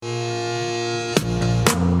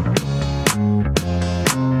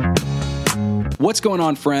What's going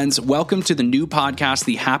on, friends? Welcome to the new podcast,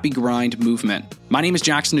 The Happy Grind Movement. My name is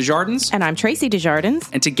Jackson Desjardins. And I'm Tracy Desjardins.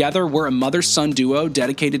 And together, we're a mother-son duo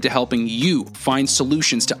dedicated to helping you find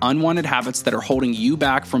solutions to unwanted habits that are holding you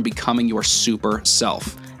back from becoming your super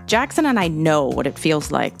self. Jackson and I know what it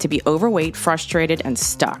feels like to be overweight, frustrated, and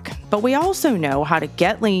stuck. But we also know how to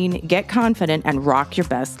get lean, get confident, and rock your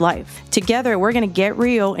best life. Together, we're going to get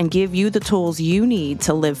real and give you the tools you need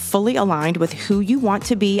to live fully aligned with who you want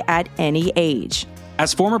to be at any age.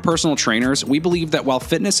 As former personal trainers, we believe that while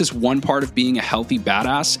fitness is one part of being a healthy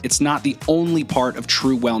badass, it's not the only part of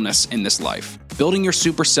true wellness in this life. Building your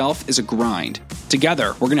super self is a grind.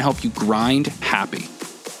 Together, we're going to help you grind happy.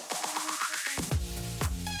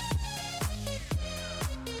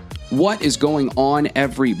 What is going on,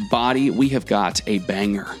 everybody? We have got a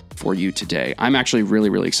banger for you today. I'm actually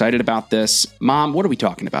really excited about this. Mom, what are we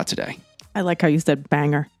talking about today? I like how you said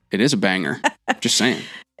banger. It is a banger. Just saying.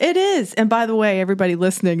 It is. And by the way, everybody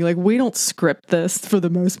listening, we don't script this for the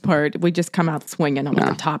most part. We just come out swinging on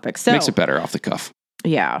the topic. So makes it better off the cuff.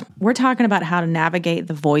 Yeah. We're talking about how to navigate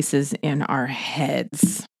the voices in our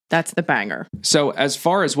heads. That's the banger. So as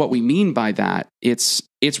far as what we mean by that, it's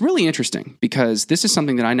really interesting because this is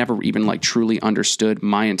something that I never even truly understood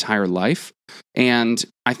my entire life. And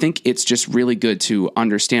I think it's just really good to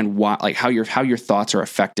understand why, how your thoughts are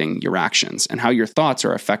affecting your actions and how your thoughts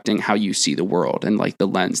are affecting how you see the world and the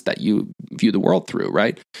lens that you view the world through,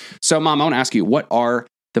 right? So Mom, I want to ask you, what are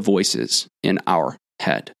the voices in our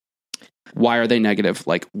head? Why are they negative?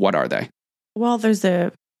 What are they? Well, there's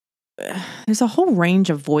a whole range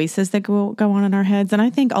of voices that go on in our heads. And I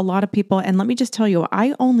think a lot of people, and let me just tell you,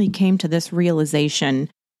 I only came to this realization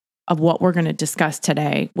of what we're going to discuss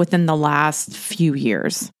today within the last few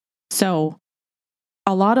years. So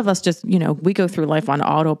a lot of us just, we go through life on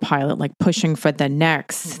autopilot, pushing for the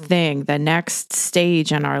next thing, the next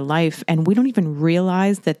stage in our life. And we don't even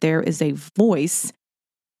realize that there is a voice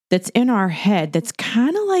that's in our head that's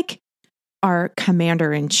kind of like our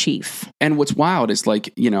commander in chief. And what's wild is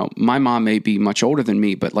my mom may be much older than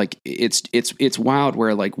me, but it's wild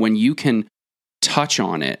where when you can touch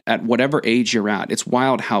on it at whatever age you're at, it's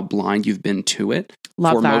wild how blind you've been to it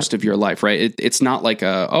most of your life, right? It's not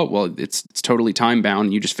it's totally time bound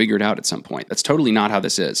and you just figure it out at some point. That's totally not how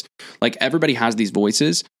this is. Everybody has these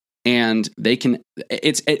voices and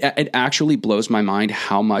it actually blows my mind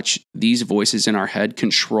how much these voices in our head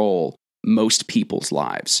control most people's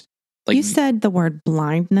lives. You said the word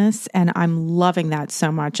blindness, and I'm loving that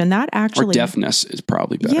so much. And that actually... Or deafness is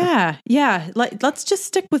probably better. Yeah. Let's just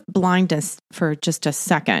stick with blindness for just a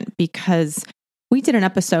second, because we did an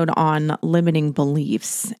episode on limiting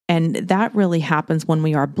beliefs. And that really happens when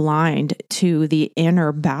we are blind to the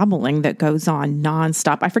inner babbling that goes on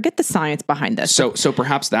nonstop. I forget the science behind this. So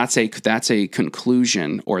perhaps that's a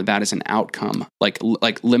conclusion, or that is an outcome.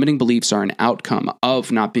 Limiting beliefs are an outcome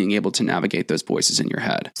of not being able to navigate those voices in your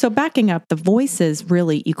head. So backing up, the voices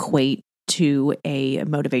really equate to a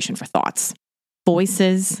motivation for thoughts.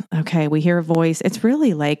 Voices, okay, we hear a voice. It's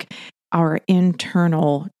really our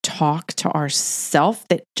internal talk to ourself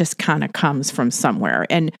that just kind of comes from somewhere.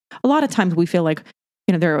 And a lot of times we feel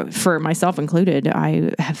for myself included,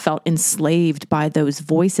 I have felt enslaved by those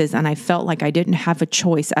voices, and I felt like I didn't have a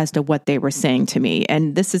choice as to what they were saying to me.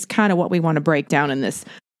 And this is kind of what we want to break down in this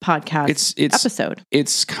podcast episode.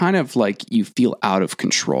 It's kind of you feel out of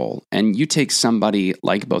control, and you take somebody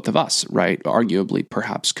like both of us, right? Arguably,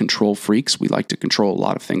 perhaps control freaks. We like to control a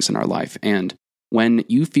lot of things in our life. And when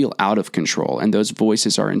you feel out of control and those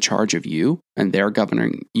voices are in charge of you and they're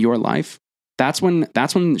governing your life, that's when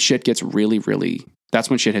shit gets that's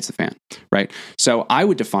when shit hits the fan, right? So I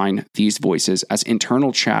would define these voices as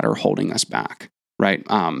internal chatter holding us back, right?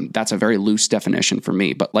 That's a very loose definition for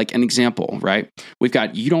me, but an example, right? We've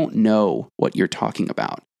got, you don't know what you're talking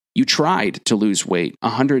about. You tried to lose weight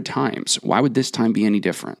 100 times. Why would this time be any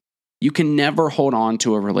different? You can never hold on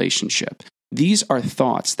to a relationship. These are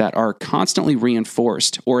thoughts that are constantly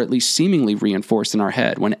reinforced, or at least seemingly reinforced in our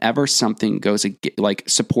head whenever something goes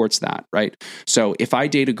supports that, right? So if I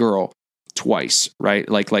date a girl twice, right?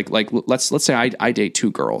 Let's say I date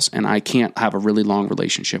two girls and I can't have a really long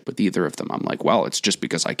relationship with either of them. I'm well, it's just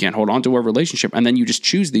because I can't hold on to a relationship. And then you just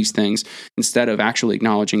choose these things instead of actually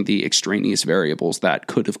acknowledging the extraneous variables that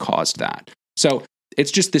could have caused that. So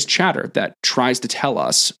it's just this chatter that tries to tell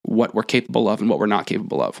us what we're capable of and what we're not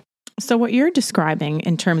capable of. So what you're describing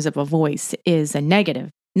in terms of a voice is a negative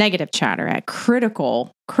chatter, a critical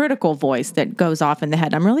voice that goes off in the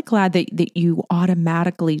head. I'm really glad that you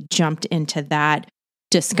automatically jumped into that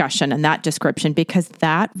discussion and that description, because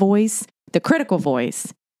that voice, the critical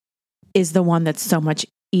voice, is the one that's so much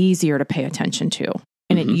easier to pay attention to.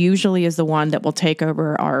 And it usually is the one that will take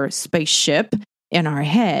over our spaceship in our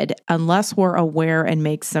head unless we're aware and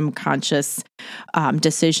make some conscious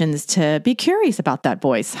decisions to be curious about that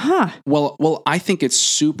voice. Well, I think it's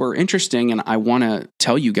super interesting, and I want to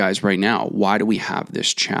tell you guys right now, why do we have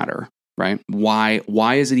this chatter, right? Why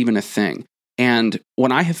is it even a thing? And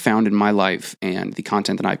what I have found in my life and the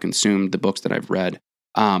content that I've consumed, the books that I've read,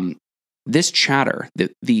 this chatter,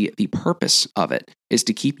 the purpose of it is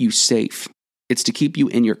to keep you safe. It's to keep you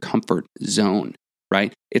in your comfort zone,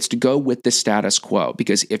 right? It's to go with the status quo,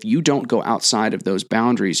 because if you don't go outside of those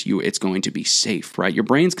boundaries, it's going to be safe, right? Your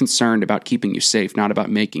brain's concerned about keeping you safe, not about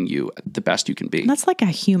making you the best you can be. That's like a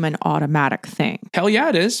human automatic thing. Hell yeah,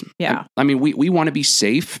 it is. Yeah. I mean, we want to be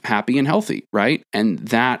safe, happy, and healthy, right? And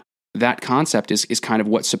that concept is kind of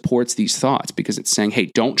what supports these thoughts, because it's saying, hey,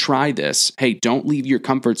 don't try this. Hey, don't leave your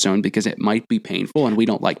comfort zone because it might be painful and we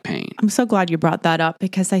don't like pain. I'm so glad you brought that up,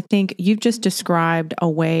 because I think you've just described a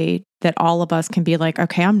way that all of us can be like,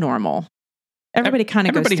 okay, I'm normal. Everybody kind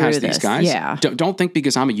of goes through has this. These guys. Yeah. Don't think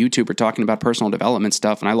because I'm a YouTuber talking about personal development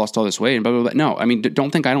stuff and I lost all this weight and blah, blah, blah. No, I mean, don't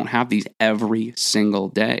think I don't have these every single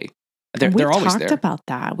day. They're always there. We've talked about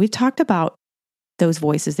that. We've talked about those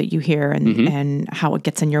voices that you hear and how it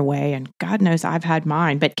gets in your way. And God knows I've had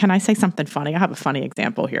mine. But can I say something funny? I have a funny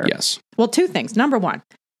example here. Yes. Well, two things. Number one,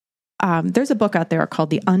 there's a book out there called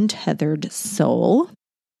The Untethered Soul.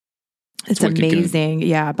 It's amazing.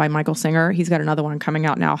 Yeah, by Michael Singer. He's got another one coming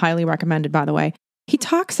out now. Highly recommended, by the way. He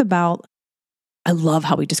talks about, I love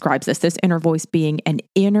how he describes this inner voice being an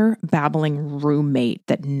inner babbling roommate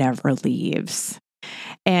that never leaves.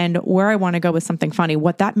 And where I want to go with something funny,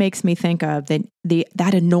 what that makes me think of,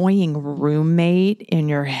 that annoying roommate in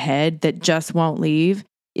your head that just won't leave.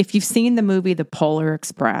 If you've seen the movie The Polar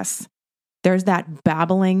Express, there's that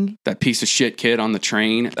babbling. That piece of shit kid on the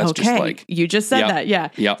train. That's just like. You just said that. Yeah.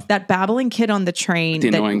 Yep. That babbling kid on the train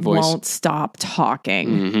that won't stop talking.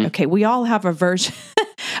 Mm-hmm. Okay. We all have a version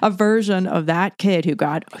of that kid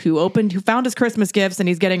who found his Christmas gifts and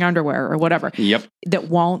he's getting underwear or whatever. Yep. That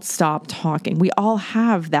won't stop talking. We all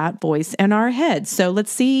have that voice in our heads. So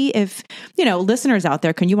let's see if, listeners out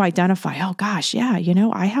there, can you identify, oh gosh, yeah,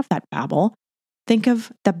 I have that babble. Think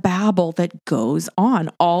of the babble that goes on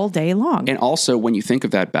all day long. And also, when you think of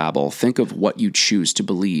that babble, think of what you choose to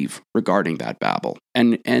believe regarding that babble,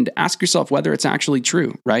 and ask yourself whether it's actually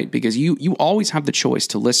true, right? Because you always have the choice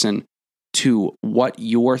to listen to what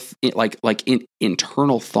your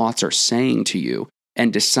internal thoughts are saying to you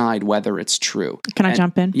and decide whether it's true. Can I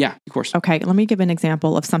jump in? Yeah, of course. Okay, let me give an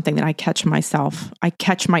example of something that I catch myself. I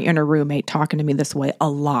catch my inner roommate talking to me this way a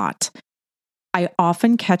lot. I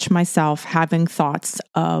often catch myself having thoughts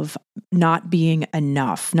of not being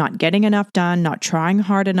enough, not getting enough done, not trying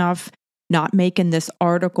hard enough, not making this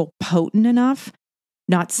article potent enough,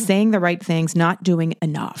 not saying the right things, not doing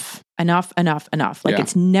enough. Like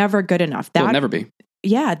it's never good enough. It'll never be.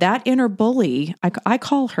 Yeah, that inner bully, I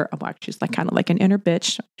call her, she's like kind of like an inner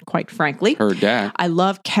bitch, quite frankly. Her dad. I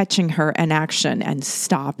love catching her in action and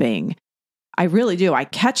stopping. I really do. I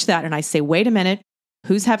catch that and I say, wait a minute,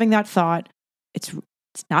 who's having that thought? It's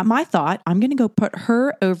not my thought. I'm going to go put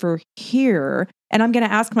her over here and I'm going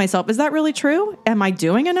to ask myself, is that really true? Am I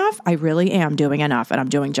doing enough? I really am doing enough and I'm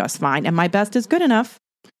doing just fine. And my best is good enough.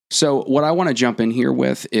 So what I want to jump in here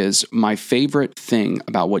with is my favorite thing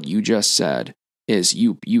about what you just said is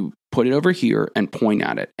you put it over here and point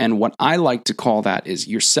at it. And what I like to call that is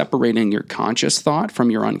you're separating your conscious thought from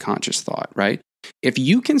your unconscious thought, right? If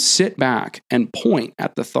you can sit back and point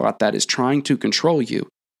at the thought that is trying to control you,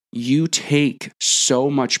 you take so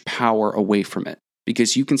much power away from it,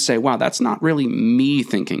 because you can say, wow, that's not really me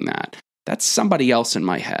thinking that. That's somebody else in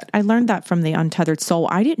my head. I learned that from The Untethered Soul.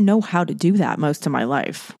 I didn't know how to do that most of my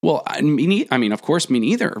life. Well, I mean, of course, me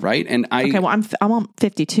neither, right? And well, I'm on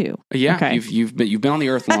 52. Yeah, okay. you've been on the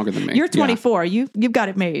earth longer than me. You're 24. Yeah. You've got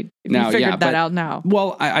it made. You figured that out now.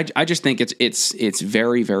 Well, I just think it's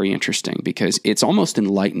very, very interesting, because it's almost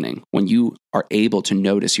enlightening when you are able to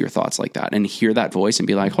notice your thoughts like that and hear that voice and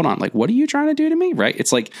be like, hold on, like, what are you trying to do to me? Right?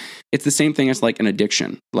 It's like, it's the same thing as like an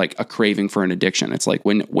addiction, like a craving for an addiction. It's like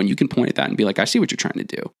when you can point at that and be like, I see what you're trying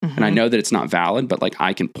to do. Mm-hmm. And I know that it's not valid, but like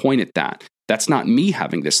I can point at that. That's not me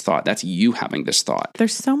having this thought. That's you having this thought.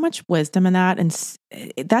 There's so much wisdom in that. And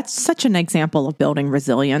that's such an example of building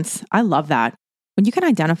resilience. I love that. When you can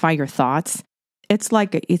identify your thoughts, it's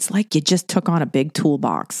like you just took on a big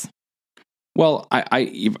toolbox. Well,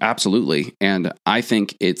 I absolutely. And I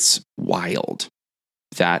think it's wild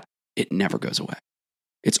that it never goes away.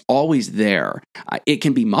 It's always there. It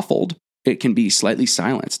can be muffled. It can be slightly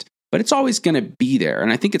silenced, but it's always going to be there.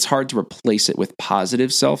 And I think it's hard to replace it with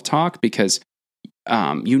positive self-talk, because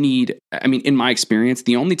you need, I mean, in my experience,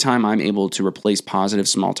 the only time I'm able to replace positive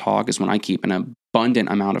small talk is when I keep an abundant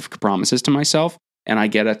amount of promises to myself and I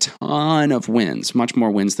get a ton of wins, much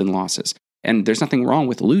more wins than losses. And there's nothing wrong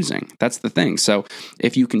with losing. That's the thing. So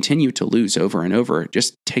if you continue to lose over and over,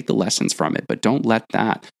 just take the lessons from it, but don't let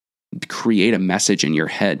that create a message in your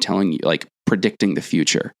head telling you, like, predicting the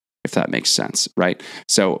future, if that makes sense, right?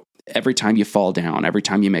 So every time you fall down, every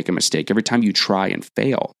time you make a mistake, every time you try and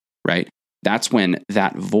fail, right? That's when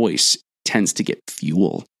that voice tends to get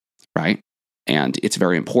fuel, right? And it's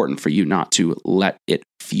very important for you not to let it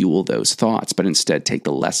fuel those thoughts, but instead take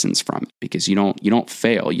the lessons from it, because you don't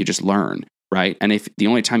fail, you just learn, right? And if the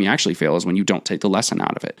only time you actually fail is when you don't take the lesson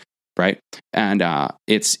out of it, right? And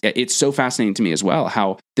it's so fascinating to me as well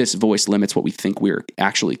how this voice limits what we think we're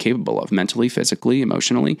actually capable of mentally, physically,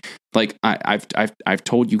 emotionally. Like I've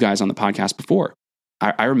told you guys on the podcast before.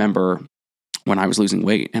 I remember when I was losing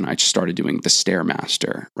weight and I just started doing the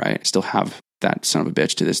Stairmaster, right? I still have that son of a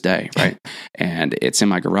bitch to this day, right? And it's in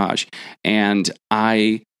my garage. And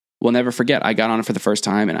I will never forget, I got on it for the first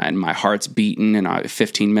time and my heart's beating and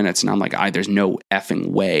 15 minutes and I'm like, there's no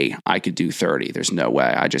effing way I could do 30. There's no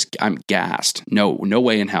way. I'm gassed. No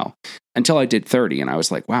way in hell. Until I did 30 and I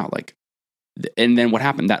was like, wow, like, and then what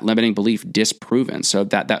happened? That limiting belief disproven. So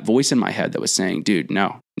that voice in my head that was saying, dude,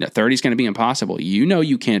 no, 30 is going to be impossible. You know,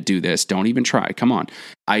 you can't do this. Don't even try. Come on.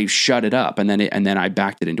 I shut it up. And then I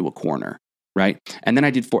backed it into a corner. Right. And then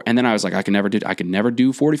I did and then I was like, I could never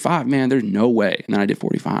do 45, man. There's no way. And then I did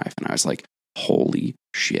 45 and I was like, holy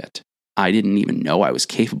shit. I didn't even know I was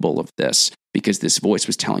capable of this because this voice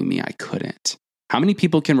was telling me I couldn't. How many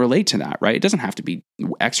people can relate to that, right? It doesn't have to be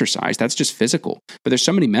exercise. That's just physical. But there's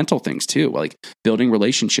so many mental things too, like building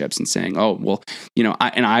relationships and saying, oh, well, you know,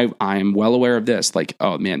 I am well aware of this. Like,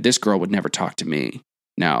 oh man, this girl would never talk to me.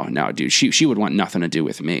 No, dude, she would want nothing to do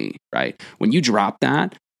with me, right? When you drop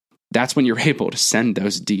that, that's when you're able to send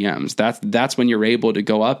those DMs. That's when you're able to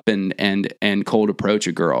go up and cold approach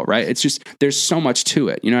a girl, right? It's just, there's so much to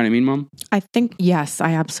it. You know what I mean, Mom? I think, yes,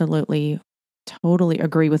 I absolutely, totally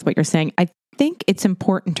agree with what you're saying. I think it's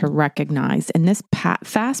important to recognize in this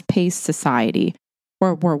fast-paced society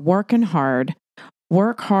where we're working hard,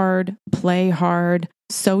 work hard, play hard,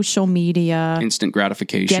 social media, instant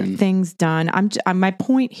gratification, get things done. My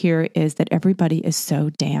point here is that everybody is so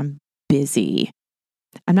damn busy.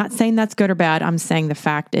 I'm not saying that's good or bad. I'm saying the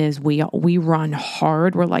fact is we run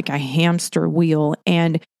hard. We're like a hamster wheel,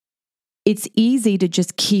 and it's easy to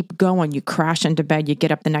just keep going. You crash into bed, you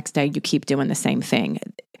get up the next day, you keep doing the same thing.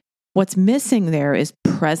 What's missing there is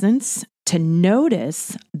presence to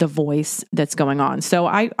notice the voice that's going on. So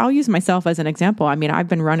I'll use myself as an example. I mean, I've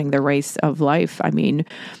been running the race of life. I mean,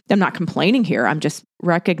 I'm not complaining here. I'm just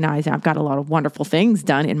recognizing I've got a lot of wonderful things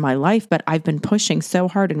done in my life, but I've been pushing so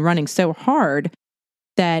hard and running so hard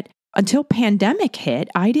that until pandemic hit,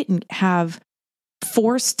 I didn't have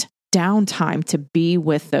forced downtime to be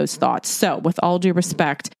with those thoughts. So with all due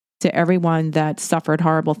respect to everyone that suffered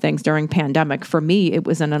horrible things during pandemic, for me, it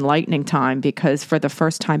was an enlightening time because for the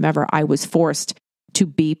first time ever, I was forced to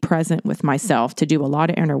be present with myself, to do a lot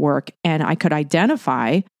of inner work. And I could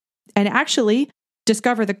identify and actually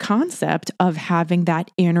discover the concept of having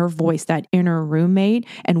that inner voice, that inner roommate,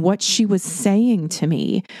 and what she was saying to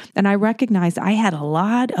me. And I recognized I had a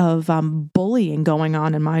lot of bullying going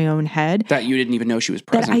on in my own head. That you didn't even know she was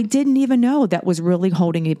present. That I didn't even know that was really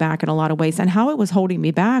holding me back in a lot of ways. And how it was holding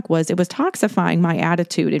me back was it was toxifying my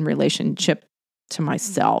attitude in relationship to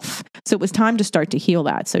myself. So it was time to start to heal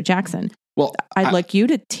that. So Jackson, well, I'd like you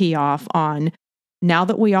to tee off on, now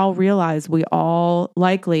that we all realize we all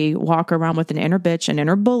likely walk around with an inner bitch, an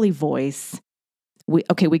inner bully voice, we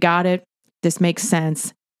got it. This makes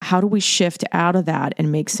sense. How do we shift out of that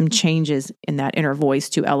and make some changes in that inner voice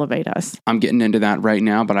to elevate us? I'm getting into that right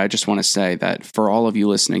now, but I just want to say that for all of you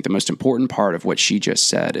listening, the most important part of what she just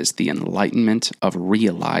said is the enlightenment of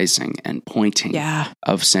realizing and pointing,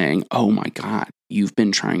 of saying, oh my God, you've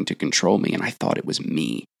been trying to control me and I thought it was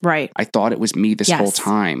me. Right. I thought it was me this whole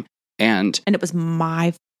time. And it was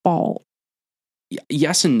my fault.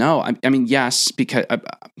 Yes and no. I mean, yes, because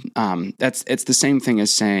it's the same thing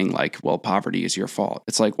as saying like, well, poverty is your fault.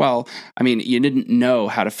 It's like, well, I mean, you didn't know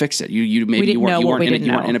how to fix it. You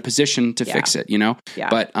weren't in a position to fix it, you know? Yeah.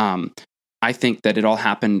 But I think that it all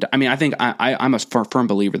happened. I mean, I think I'm a firm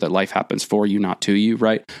believer that life happens for you, not to you,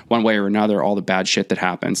 right? One way or another, all the bad shit that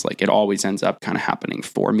happens, like it always ends up kind of happening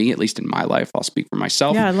for me, at least in my life. I'll speak for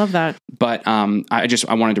myself. Yeah, I love that. But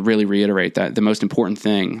I wanted to really reiterate that the most important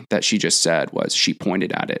thing that she just said was she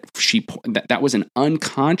pointed at it. That was an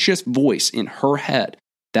unconscious voice in her head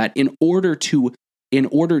that in order to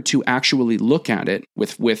actually look at it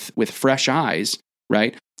with fresh eyes,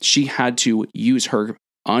 right? She had to use her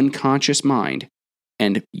unconscious mind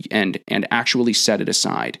and actually set it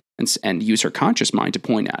aside and use her conscious mind to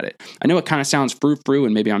point at it. I know it kind of sounds frou-frou,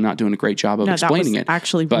 and maybe I'm not doing a great job of explaining it.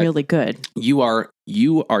 Actually really good. You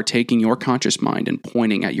are taking your conscious mind and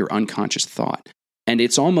pointing at your unconscious thought. And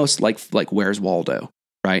it's almost like Where's Waldo,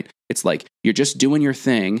 right? It's like you're just doing your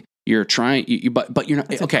thing. You're trying, but you're not.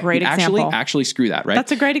 That's okay, a great example. Actually screw that, right?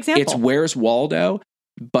 That's a great example. It's Where's Waldo,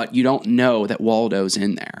 but you don't know that Waldo's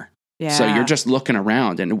in there. Yeah. So you're just looking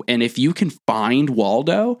around, and if you can find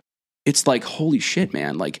Waldo, it's like, holy shit,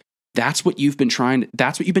 man! Like that's what you've been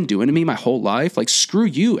doing to me my whole life. Like screw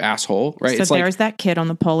you, asshole! Right? So it's there's that kid on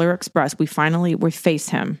the Polar Express. We face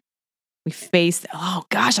him. Oh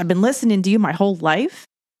gosh, I've been listening to you my whole life.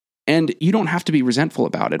 And you don't have to be resentful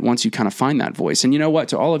about it once you kind of find that voice. And you know what?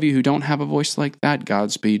 To all of you who don't have a voice like that,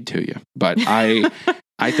 Godspeed to you. But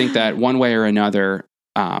I think that one way or another,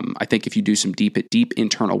 I think if you do some deep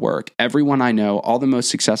internal work, everyone I know, all the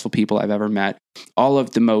most successful people I've ever met, all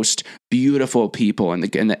of the most beautiful people,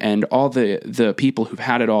 and all the people who've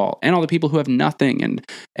had it all, and all the people who have nothing,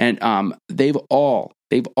 and they've all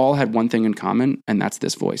had one thing in common, and that's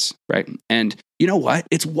this voice, right? And you know what?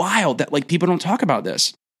 It's wild that like people don't talk about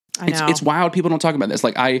this. It's wild people don't talk about this.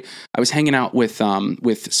 Like I was hanging out with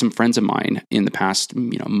some friends of mine in the past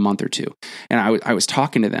month or two, and I was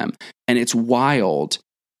talking to them, and it's wild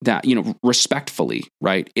that respectfully,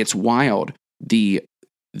 right? It's wild the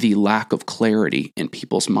lack of clarity in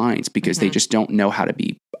people's minds because they just don't know how to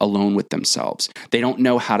be alone with themselves. They don't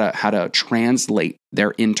know how to translate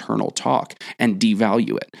their internal talk and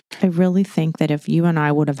devalue it. I really think that if you and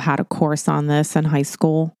I would have had a course on this in high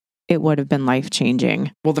school, it would have been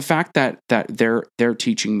life-changing. Well, the fact that they're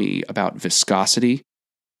teaching me about viscosity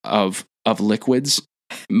of liquids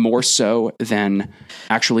more so than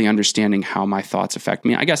actually understanding how my thoughts affect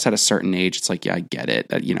me. I guess at a certain age, it's like, yeah, I get it.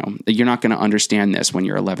 That, you're not going to understand this when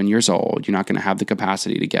you're 11 years old. You're not going to have the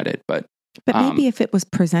capacity to get it. But maybe if it was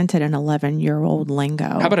presented in 11-year-old lingo.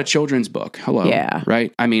 How about a children's book? Hello. Yeah.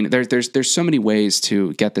 Right. I mean, there's so many ways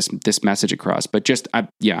to get this message across, but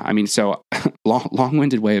so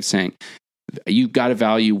long-winded way of saying, you've got to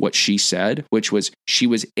value what she said, which was she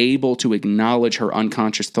was able to acknowledge her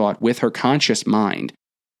unconscious thought with her conscious mind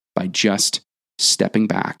by just stepping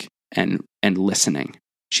back and listening.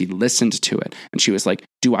 She listened to it, and she was like,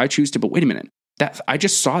 do I choose to, but wait a minute. I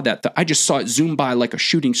just saw I just saw it zoom by like a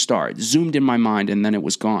shooting star. It zoomed in my mind and then it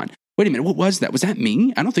was gone. Wait a minute. What was that? Was that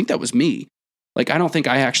me? I don't think that was me. Like, I don't think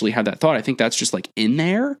I actually had that thought. I think that's just like in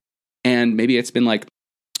there. And maybe it's been like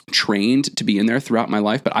trained to be in there throughout my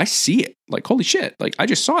life, but I see it like, holy shit. Like I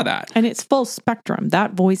just saw that. And it's full spectrum.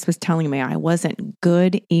 That voice was telling me I wasn't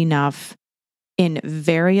good enough in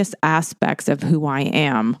various aspects of who I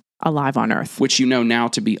am alive on earth, which now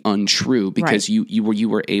to be untrue because right. you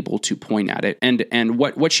were able to point at it. And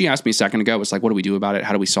what she asked me a second ago was like, what do we do about it?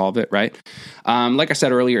 How do we solve it? Right. Like I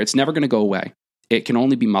said earlier, it's never going to go away. It can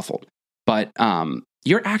only be muffled, but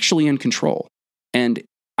you're actually in control. And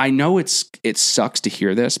I know it sucks to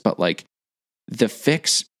hear this, but like the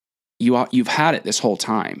fix, you've had it this whole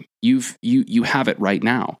time. You have it right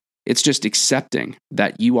now. It's just accepting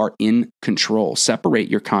that you are in control. Separate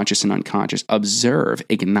your conscious and unconscious. Observe,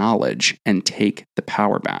 acknowledge, and take the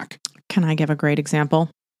power back. Can I give a great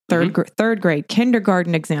example? Third grade,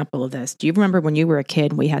 kindergarten example of this. Do you remember when you were a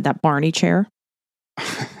kid, we had that Barney chair?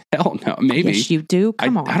 Hell no, maybe. Yes, you do.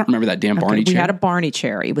 Come on. I don't remember that damn Barney chair. We had a Barney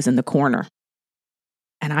chair. It was in the corner.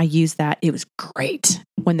 And I used that. It was great.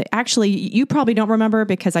 Actually, you probably don't remember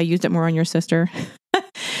because I used it more on your sister.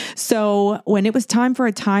 So when it was time for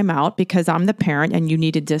a timeout, because I'm the parent and you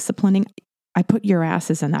needed disciplining, I put your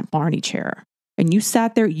asses in that Barney chair. And you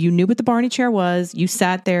sat there, you knew what the Barney chair was. You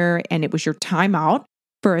sat there and it was your timeout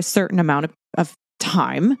for a certain amount of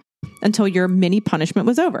time until your mini punishment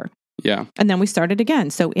was over. Yeah. And then we started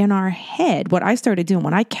again. So in our head, what I started doing,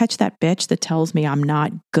 when I catch that bitch that tells me I'm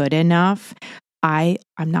not good enough, I'm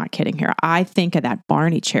not kidding here. I think of that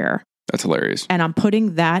Barney chair. That's hilarious. And I'm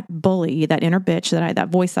putting that bully, that inner bitch, that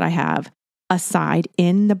voice that I have aside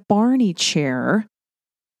in the Barney chair.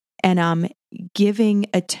 And I'm giving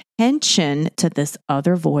attention to this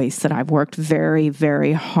other voice that I've worked very,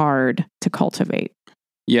 very hard to cultivate.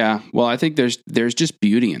 Yeah. Well, I think there's just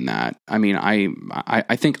beauty in that. I mean,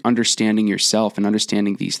 I think understanding yourself and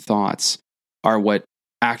understanding these thoughts are what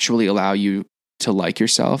actually allow you to like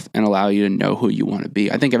yourself and allow you to know who you want to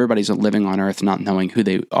be. I think everybody's living on earth not knowing who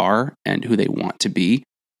they are and who they want to be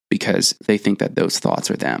because they think that those thoughts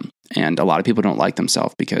are them. And a lot of people don't like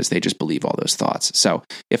themselves because they just believe all those thoughts. So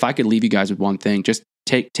if I could leave you guys with one thing, just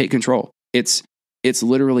take control. It's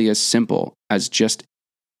literally as simple as just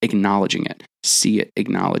acknowledging it. see it,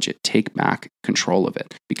 acknowledge it, take back control of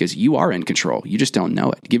it, because you are in control. You just don't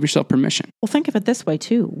know it. Give yourself permission. Well, think of it this way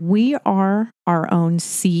too. We are our own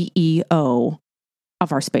CEO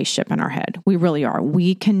of our spaceship in our head. We really are.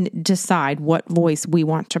 We can decide what voice we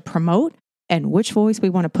want to promote and which voice we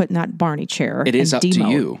want to put in that Barney chair. It is up to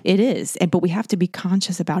you. It is. But we have to be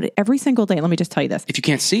conscious about it every single day. Let me just tell you this. If you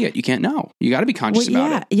can't see it, you can't know. You got to be conscious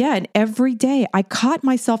about it. Yeah. And every day I caught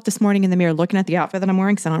myself this morning in the mirror looking at the outfit that I'm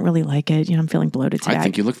wearing because I don't really like it. I'm feeling bloated today. I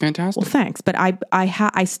think you look fantastic. Well, thanks. But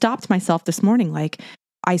I stopped myself this morning. Like,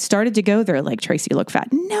 I started to go there like, Tracy, you look fat.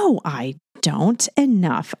 No, I don't.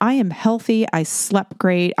 Enough. I am healthy. I slept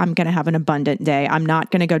great. I'm going to have an abundant day. I'm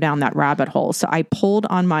not going to go down that rabbit hole. So I pulled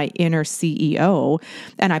on my inner CEO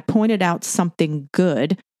and I pointed out something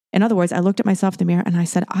good. In other words, I looked at myself in the mirror and I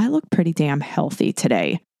said, I look pretty damn healthy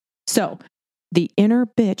today. So the inner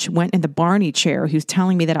bitch went in the Barney chair who's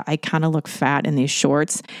telling me that I kind of look fat in these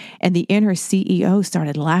shorts. And the inner CEO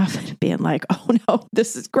started laughing, being like, oh no,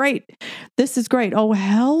 this is great. This is great. Oh,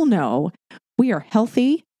 hell no. We are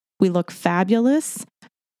healthy. We look fabulous.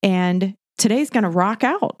 And today's going to rock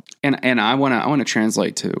out. And I want to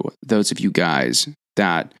translate to those of you guys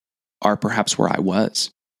that are perhaps where I was,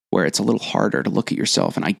 where it's a little harder to look at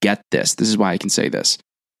yourself. And I get this. This is why I can say this.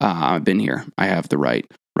 I've been here. I have the right.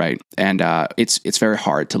 And it's very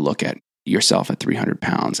hard to look at yourself at 300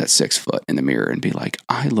 pounds, at 6 foot in the mirror and be like,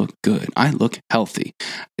 I look good. I look healthy.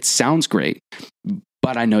 It sounds great,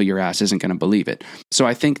 but I know your ass isn't going to believe it. So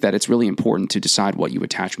I think that it's really important to decide what you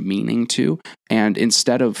attach meaning to. And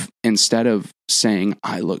instead of saying,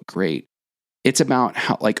 I look great, it's about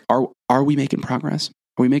how, like, are we making progress?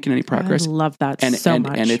 Are we making any progress? I love that so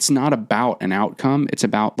much. And it's not about an outcome. It's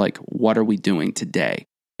about, like, what are we doing today?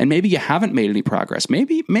 And maybe you haven't made any progress.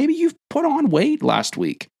 Maybe you've put on weight last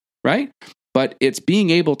week, right? But it's being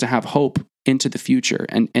able to have hope into the future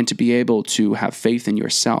and to be able to have faith in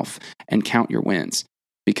yourself and count your wins.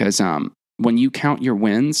 Because when you count your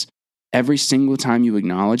wins, every single time you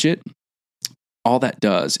acknowledge it, all that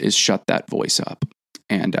does is shut that voice up.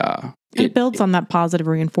 And it builds on that positive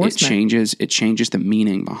reinforcement. It changes the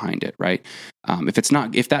meaning behind it, right?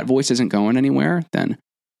 If that voice isn't going anywhere, then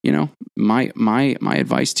my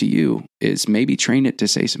advice to you is maybe train it to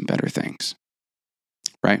say some better things.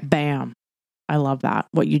 Right? Bam. I love that.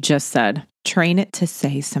 What you just said. Train it to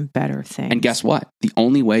say some better things. And guess what? The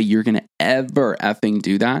only way you're going to ever effing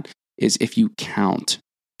do that is if you count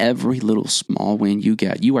every little small win you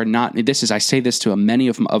get. You are not, I say this to many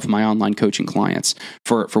of my online coaching clients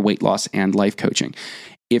for weight loss and life coaching.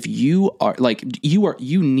 If you are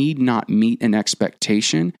you need not meet an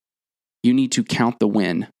expectation. You need to count the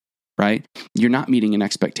win, right? You're not meeting an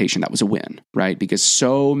expectation. That was a win, right? Because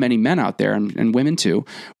so many men out there and women too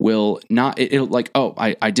will not, it'll like, oh,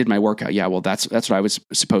 I did my workout. Yeah, well, that's what I was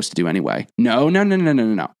supposed to do anyway. No.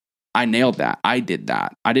 I nailed that. I did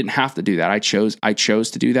that. I didn't have to do that. I chose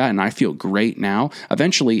to do that. And I feel great now.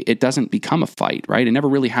 Eventually it doesn't become a fight, right? It never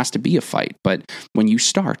really has to be a fight. But when you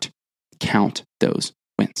start, count those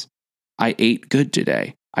wins. I ate good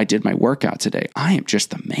today. I did my workout today. I am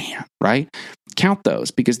just the man, right? Count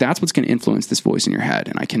those, because that's what's going to influence this voice in your head.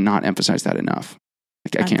 And I cannot emphasize that enough.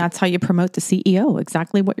 I can't. That's how you promote the CEO,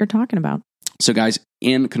 exactly what you're talking about. So guys,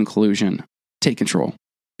 in conclusion, take control.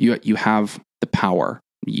 You have the power.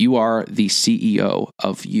 You are the CEO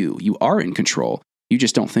of you. You are in control. You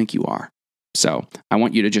just don't think you are. So I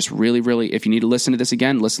want you to just really, really, if you need to listen to this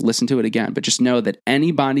again, let's listen to it again. But just know that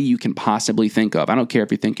anybody you can possibly think of, I don't care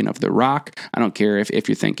if you're thinking of The Rock, I don't care if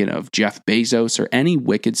you're thinking of Jeff Bezos or any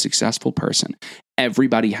wicked successful person,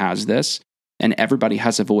 everybody has this, and everybody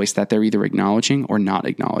has a voice that they're either acknowledging or not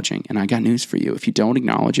acknowledging. And I got news for you. If you don't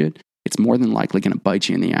acknowledge it, it's more than likely going to bite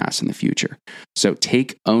you in the ass in the future. So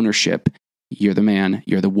take ownership. You're the man.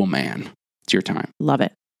 You're the woman. It's your time. Love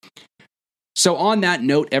it. So on that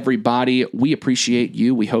note, everybody, we appreciate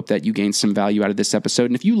you. We hope that you gained some value out of this episode.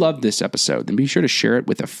 And if you love this episode, then be sure to share it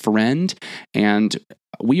with a friend. And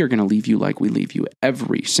we are going to leave you like we leave you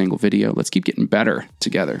every single video. Let's keep getting better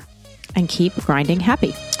together. And keep grinding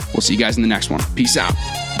happy. We'll see you guys in the next one. Peace out.